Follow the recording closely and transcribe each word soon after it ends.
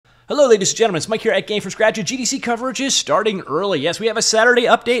Hello, ladies and gentlemen. It's Mike here at Gamefromscratch. GDC coverage is starting early. Yes, we have a Saturday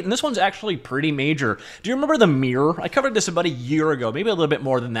update, and this one's actually pretty major. Do you remember the mirror? I covered this about a year ago, maybe a little bit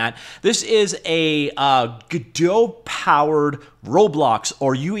more than that. This is a Godot-powered Roblox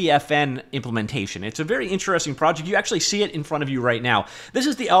or UEFN implementation. It's a very interesting project. You actually see it in front of you right now. This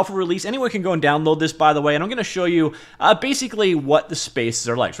is the alpha release. Anyone can go and download this, by the way, and I'm going to show you basically what the spaces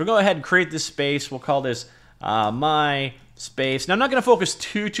are like. So we'll go ahead and create this space. We'll call this my space. Now, I'm not going to focus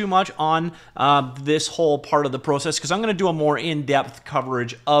too much on this whole part of the process because I'm going to do a more in-depth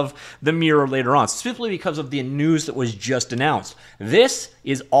coverage of the mirror later on, specifically because of the news that was just announced. This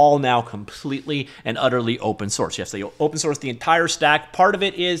is all now completely and utterly open source. Yes, they open source the entire stack. Part of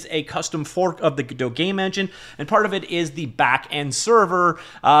it is a custom fork of the Godot game engine, and part of it is the back-end server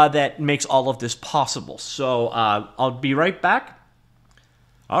that makes all of this possible. So I'll be right back.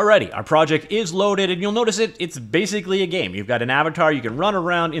 Alrighty, our project is loaded, and you'll notice it's basically a game. You've got an avatar, you can run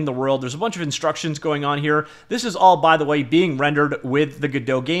around in the world, there's a bunch of instructions going on here. This is all, by the way, being rendered with the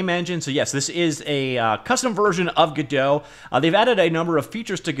Godot game engine, so yes, this is a custom version of Godot. They've added a number of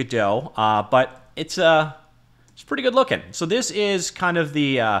features to Godot, but it's pretty good looking. So this is kind of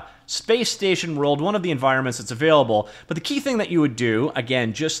the space station world, one of the environments that's available, but the key thing that you would do,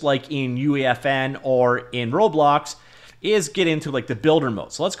 again, just like in UEFN or in Roblox, is get into like the builder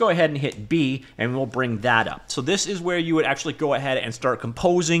mode. So let's go ahead and hit B and we'll bring that up. So this is where you would actually go ahead and start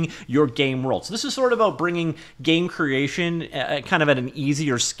composing your game world. So this is sort of about bringing game creation kind of at an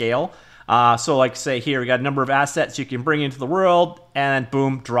easier scale. So like say here, we got a number of assets you can bring into the world and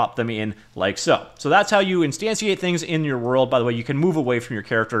boom, drop them in like so. So that's how you instantiate things in your world. By the way, you can move away from your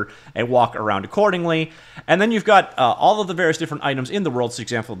character and walk around accordingly. And then you've got all of the various different items in the world. So for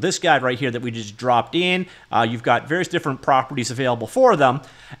example, this guy right here that we just dropped in, you've got various different properties available for them.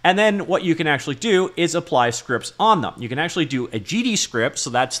 And then what you can actually do is apply scripts on them. You can actually do a GD script. So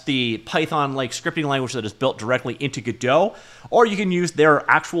that's the Python-like scripting language that is built directly into Godot. Or you can use their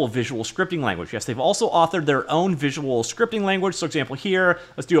actual visual scripting language. Yes, they've also authored their own visual scripting language. So for example, here,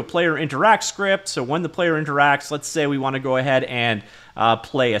 let's do a player interact script. So when the player interacts, let's say we want to go ahead and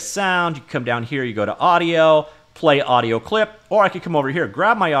play a sound. You come down here, you go to audio, play audio clip, or I could come over here,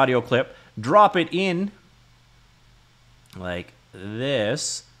 grab my audio clip, drop it in like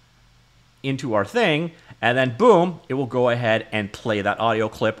this into our thing, and then boom, it will go ahead and play that audio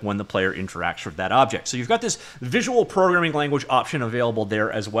clip when the player interacts with that object. So you've got this visual programming language option available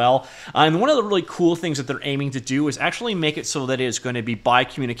there as well. And one of the really cool things that they're aiming to do is actually make it so that it's going to be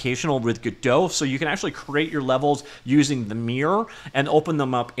bi-communicational with Godot. So you can actually create your levels using the mirror and open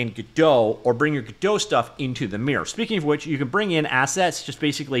them up in Godot or bring your Godot stuff into the mirror. Speaking of which, you can bring in assets, just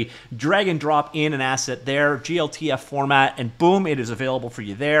basically drag and drop in an asset there, GLTF format, and boom, it is available for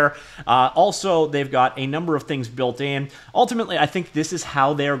you there. Also, they've got a number of things built in. Ultimately, I think this is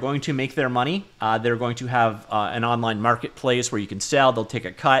how they're going to make their money. They're going to have an online marketplace where you can sell, they'll take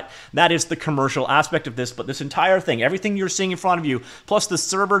a cut. That is the commercial aspect of this, but this entire thing, everything you're seeing in front of you, plus the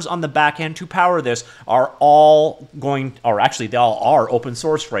servers on the back end to power this are all going, or actually they all are open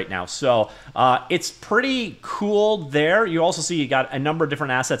source right now. So it's pretty cool there. You also see you got a number of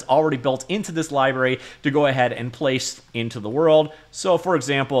different assets already built into this library to go ahead and place into the world. So for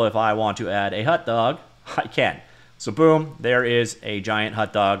example, if I want to add a hot dog, I can. So boom, there is a giant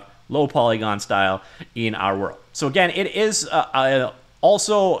hot dog, low polygon style in our world. So again, it is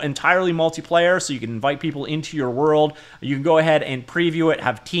also entirely multiplayer, so you can invite people into your world. You can go ahead and preview it,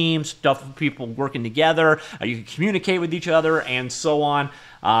 have teams, stuff with people working together. You can communicate with each other and so on.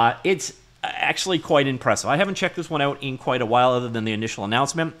 It's actually quite impressive. I haven't checked this one out in quite a while other than the initial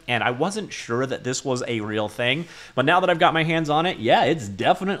announcement, and I wasn't sure that this was a real thing, but now that I've got my hands on it, yeah, it's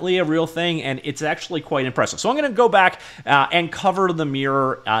definitely a real thing, and it's actually quite impressive. So I'm going to go back and cover the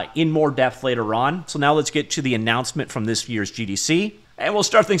mirror in more depth later on. So now let's get to the announcement from this year's GDC. And we'll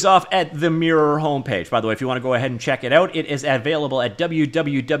start things off at the Mirror homepage. By the way, if you want to go ahead and check it out, it is available at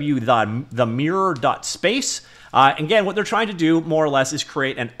www.themirror.space. Again, what they're trying to do, more or less, is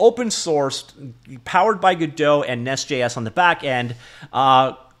create an open source, powered by Godot and Nest.js on the back end,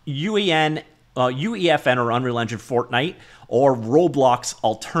 UEFN or Unreal Engine Fortnite, or Roblox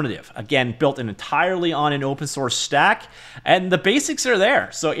alternative. Again, built entirely on an open source stack, and the basics are there.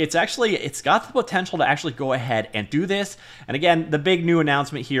 So it's got the potential to actually go ahead and do this. And again, the big new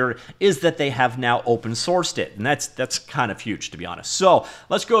announcement here is that they have now open sourced it, and that's kind of huge, to be honest. So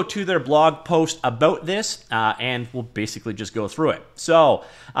let's go to their blog post about this, and we'll basically just go through it. So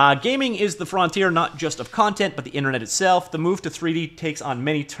gaming is the frontier, not just of content, but the internet itself. The move to 3D takes on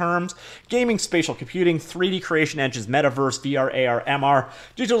many terms: gaming, spatial computing, 3D creation engines, metaverse, metaverse, VR, AR, MR,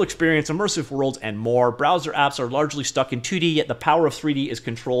 digital experience, immersive worlds, and more. Browser apps are largely stuck in 2D, yet the power of 3D is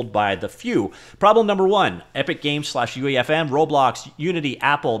controlled by the few. Problem number one, Epic Games / UEFN, Roblox, Unity,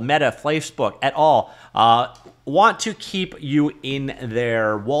 Apple, Meta, Facebook, et al. Want to keep you in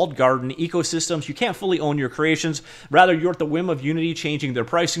their walled garden ecosystems. You can't fully own your creations. Rather, you're at the whim of Unity changing their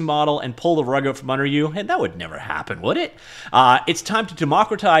pricing model and pull the rug out from under you, and that would never happen, would it? It's time to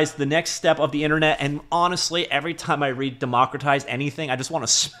democratize the next step of the internet, and honestly, every time I read democratize anything, I just want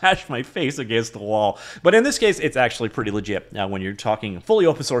to smash my face against the wall. But in this case, it's actually pretty legit when you're talking fully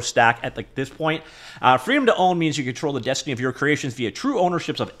open source stack at like this point. Freedom to own means you control the destiny of your creations via true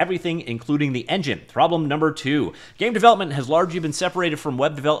ownerships of everything, including the engine. Problem number two. Game development has largely been separated from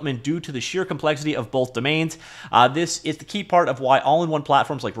web development due to the sheer complexity of both domains. This is the key part of why all-in-one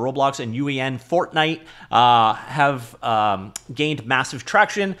platforms like Roblox and UEN Fortnite have gained massive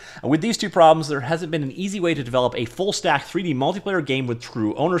traction. With these two problems, there hasn't been an easy way to develop a full-stack 3D multiplayer game with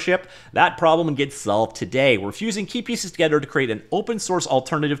true ownership. That problem gets solved today. We're fusing key pieces together to create an open-source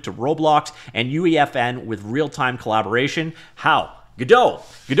alternative to Roblox and UEFN with real-time collaboration. How? Godot.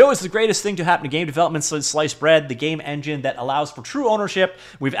 Godot is the greatest thing to happen to game development since sliced bread, the game engine that allows for true ownership.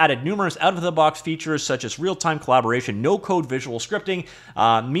 We've added numerous out-of-the-box features such as real-time collaboration, no-code visual scripting,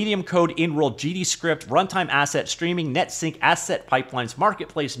 medium code in-world GD script, runtime asset streaming, NetSync asset pipelines,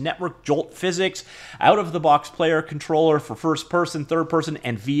 marketplace network, Jolt physics, out-of-the-box player controller for first-person, third-person,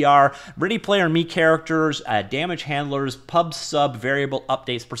 and VR, Ready Player Me characters, damage handlers, pub sub variable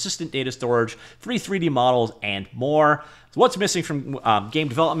updates, persistent data storage, free 3D models, and more. So what's missing from game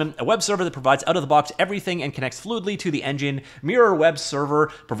development? A web server that provides out-of-the-box everything and connects fluidly to the engine. Mirror web server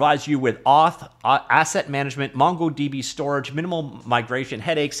provides you with auth, asset management, MongoDB storage, minimal migration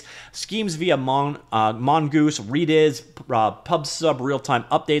headaches, schemes via Mongoose, Redis, PubSub real-time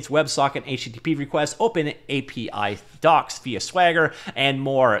updates, WebSocket HTTP requests, Open API docs via Swagger, and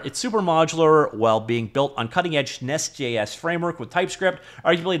more. It's super modular while being built on cutting-edge Nest.js framework with TypeScript,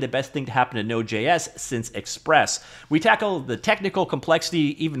 arguably the best thing to happen to Node.js since Express. We tackle the technical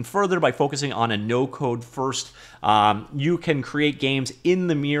complexity even further by focusing on a no-code first. You can create games in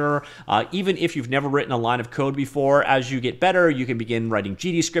the mirror, even if you've never written a line of code before. As you get better, you can begin writing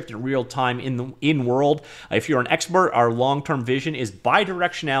GD script in real time in-world. If you're an expert, our long-term vision is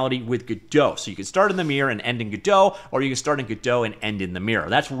bidirectionality with Godot. So you can start in the mirror and end in Godot, or you can start in Godot and end in the mirror.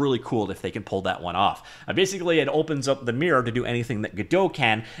 That's really cool if they can pull that one off. Basically, it opens up the mirror to do anything that Godot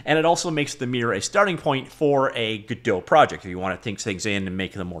can, and it also makes the mirror a starting point for a Godot project if you want to think things in and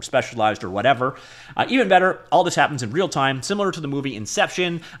make them more specialized or whatever. Even better, all this happens in real time, similar to the movie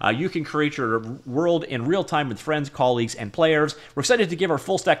Inception. You can create your world in real time with friends, colleagues, and players. We're excited to give our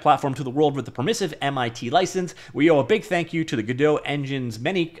full stack platform to the world with the permissive MIT license. We owe a big thank you to the Godot engine's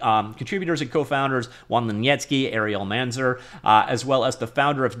many contributors and co-founders, Juan Linietsky, Ariel Manzer, as well as the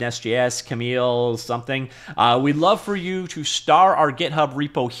founder of Nest.js, Camille something. We'd love for you to star our GitHub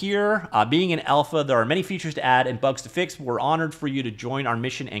repo here. Being an alpha, there are many features to add and bugs to fix. We're honored for you to join our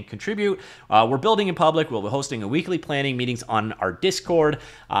mission and contribute. We're building in public. We'll be hosting a weekly planning meetings on our Discord,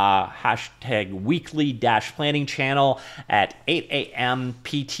 hashtag weekly-planning channel at 8 a.m.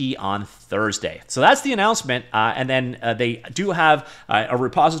 PT on Thursday. So that's the announcement. And then they do have a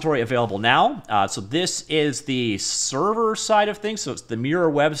repository available now. So this is the server side of things. So it's the Mirror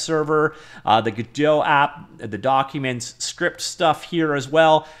web server, the Godot app, the documents, script stuff here as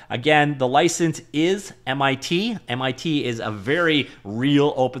well. Again, the license is MIT. MIT is a very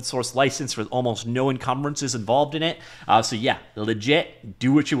real open source license with almost no encumbrances involved in it. So yeah, legit,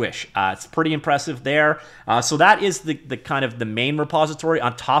 do what you wish. It's pretty impressive there. So that is the kind of the main repository.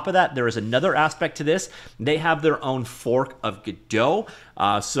 On top of that, there is another aspect to this. They have their own fork of Godot.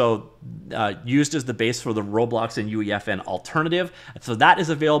 Used as the base for the Roblox and UEFN alternative. So that is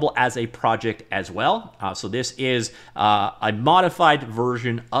available as a project as well. So this is a modified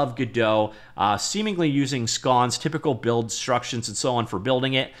version of Godot, seemingly using Scon's typical build instructions and so on for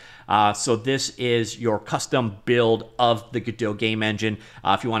building it. So this is your custom build of the Godot game engine.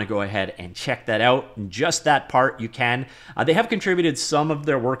 If you want to go ahead and check that out, just that part, you can. They have contributed some of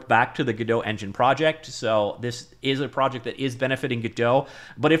their work back to the Godot engine project. So this is a project that is benefiting Godot.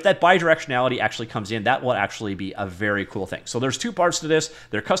 But if that bidirectionality actually comes in, that will actually be a very cool thing. So there's two parts to this.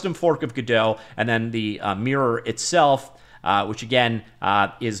 Their custom fork of Godot, and then the mirror itself, which again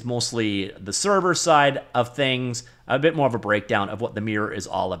is mostly the server side of things. a bit more of a breakdown of what the mirror is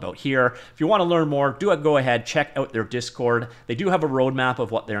all about here. If you want to learn more, do go ahead, check out their Discord. They do have a roadmap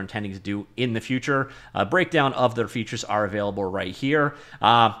of what they're intending to do in the future. A breakdown of their features are available right here.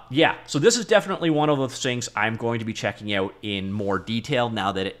 Yeah, so this is definitely one of those things I'm going to be checking out in more detail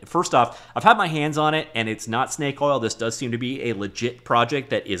now that first off, I've had my hands on it and it's not snake oil. This does seem to be a legit project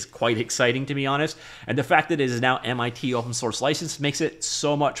that is quite exciting, to be honest. And the fact that it is now MIT open source license makes it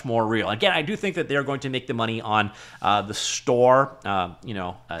so much more real. Again, I do think that they're going to make the money on the store,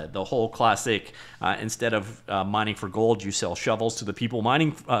 the whole classic, instead of mining for gold, you sell shovels to the people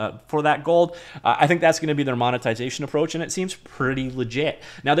mining for that gold. I think that's going to be their monetization approach, and it seems pretty legit.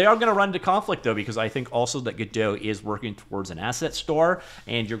 Now, they are going to run into conflict, though, because I think also that Godot is working towards an asset store,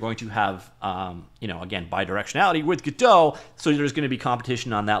 and you're going to have, again, bidirectionality with Godot, so there's going to be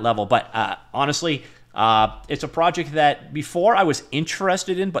competition on that level. But honestly, it's a project that before I was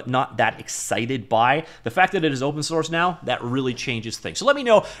interested in, but not that excited by. The fact that it is open source now, that really changes things. So let me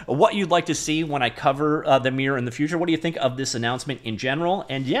know what you'd like to see when I cover the mirror in the future. What do you think of this announcement in general?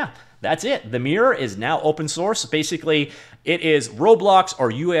 And yeah, that's it. The mirror is now open source. Basically, it is Roblox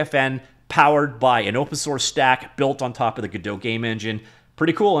or UEFN powered by an open source stack built on top of the Godot game engine.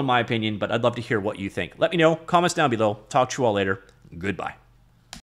 Pretty cool in my opinion, but I'd love to hear what you think. Let me know. Comments down below. Talk to you all later. Goodbye.